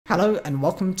Hello and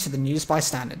welcome to the News by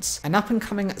Standards. An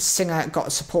up-and-coming singer got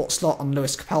a support slot on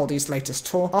Lewis Capaldi's latest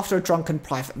tour after a drunken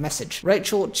private message.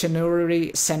 Rachel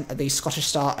Chinuri sent the Scottish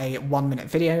star a 1-minute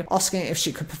video asking if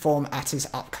she could perform at his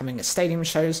upcoming stadium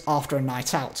shows after a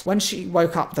night out. When she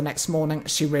woke up the next morning,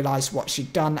 she realised what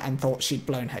she'd done and thought she'd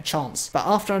blown her chance. But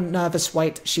after a nervous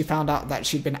wait, she found out that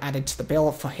she'd been added to the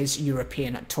bill for his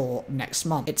European tour next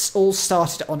month. It's all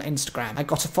started on Instagram. I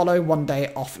got a follow one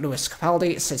day off Lewis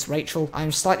Capaldi, says Rachel.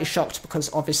 I'm slightly shocked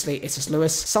because obviously it is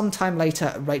Lewis. Sometime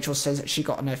later, Rachel says she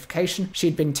got a notification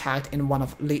she'd been tagged in one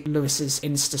of Lewis's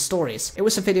Insta stories. It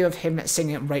was a video of him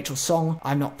singing Rachel's song,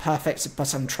 I'm Not Perfect,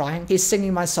 But I'm Trying. He's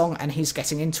singing my song and he's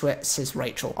getting into it, says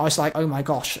Rachel. I was like, oh my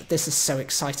gosh, this is so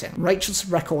exciting. Rachel's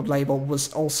record label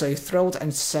was also thrilled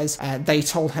and says they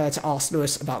told her to ask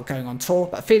Lewis about going on tour,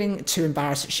 but feeling too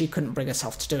embarrassed, she couldn't bring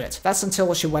herself to do it. That's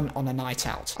until she went on a night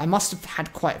out. I must have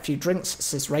had quite a few drinks,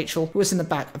 says Rachel, who was in the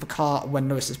back of a car when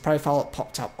Lewis's profile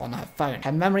popped up on her phone.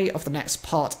 Her memory of the next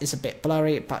part is a bit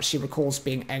blurry, but she recalls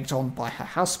being egged on by her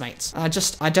housemates.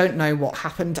 I don't know what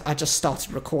happened, I just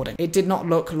started recording. It did not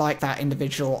look like that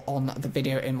individual on the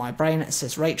video in my brain,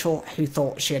 says Rachel, who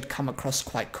thought she had come across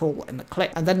quite cool in the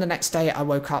clip. And then the next day I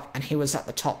woke up and he was at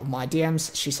the top of my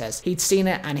DMs, she says. He'd seen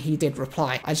it and he did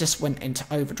reply. I just went into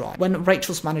overdrive. When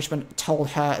Rachel's management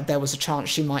told her there was a chance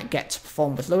she might get to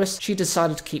perform with Lewis, she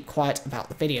decided to keep quiet about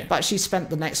the video. But she spent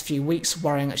the next few weeks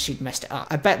worrying that she'd messed it up.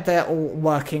 I bet they're all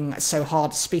working so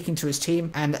hard speaking to his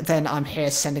team, and then I'm here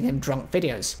sending him drunk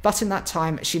videos. But in that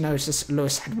time, she noticed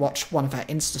Lewis had watched one of her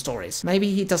Insta stories.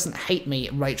 Maybe he doesn't hate me,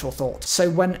 Rachel thought. So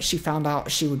when she found out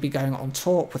she would be going on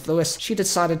tour with Lewis, she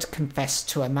decided to confess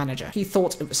to her manager. He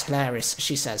thought it was hilarious,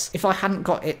 she says. If I hadn't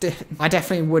got it, I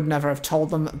definitely would never have told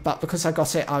them, but because I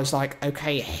got it, I was like,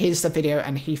 okay, here's the video,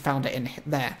 and he found it in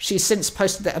there. She's since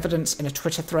posted the evidence in a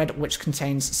Twitter thread which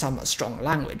contains some strong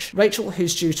language. Rachel,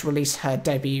 who's due to release her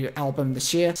debut album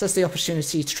this year, says the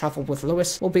opportunity to travel with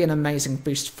Lewis will be an amazing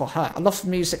boost for her. A lot of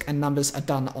music and numbers are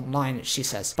done online, she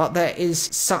says, but there is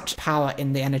such power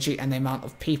in the energy and the amount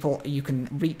of people you can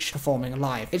reach performing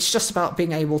live. It's just about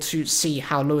being able to see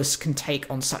how Lewis can take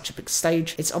on such a big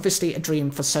stage. It's obviously a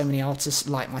dream for so many artists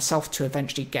like myself to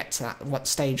eventually get to that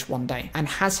stage one day. And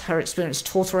has her experience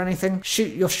taught her anything?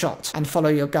 Shoot your shot and follow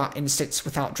your gut instincts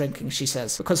without drinking, she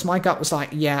says, because my gut was like,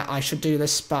 yeah, I should do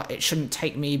this, but it shouldn't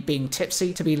take me being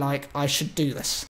tipsy to be like, I should do this.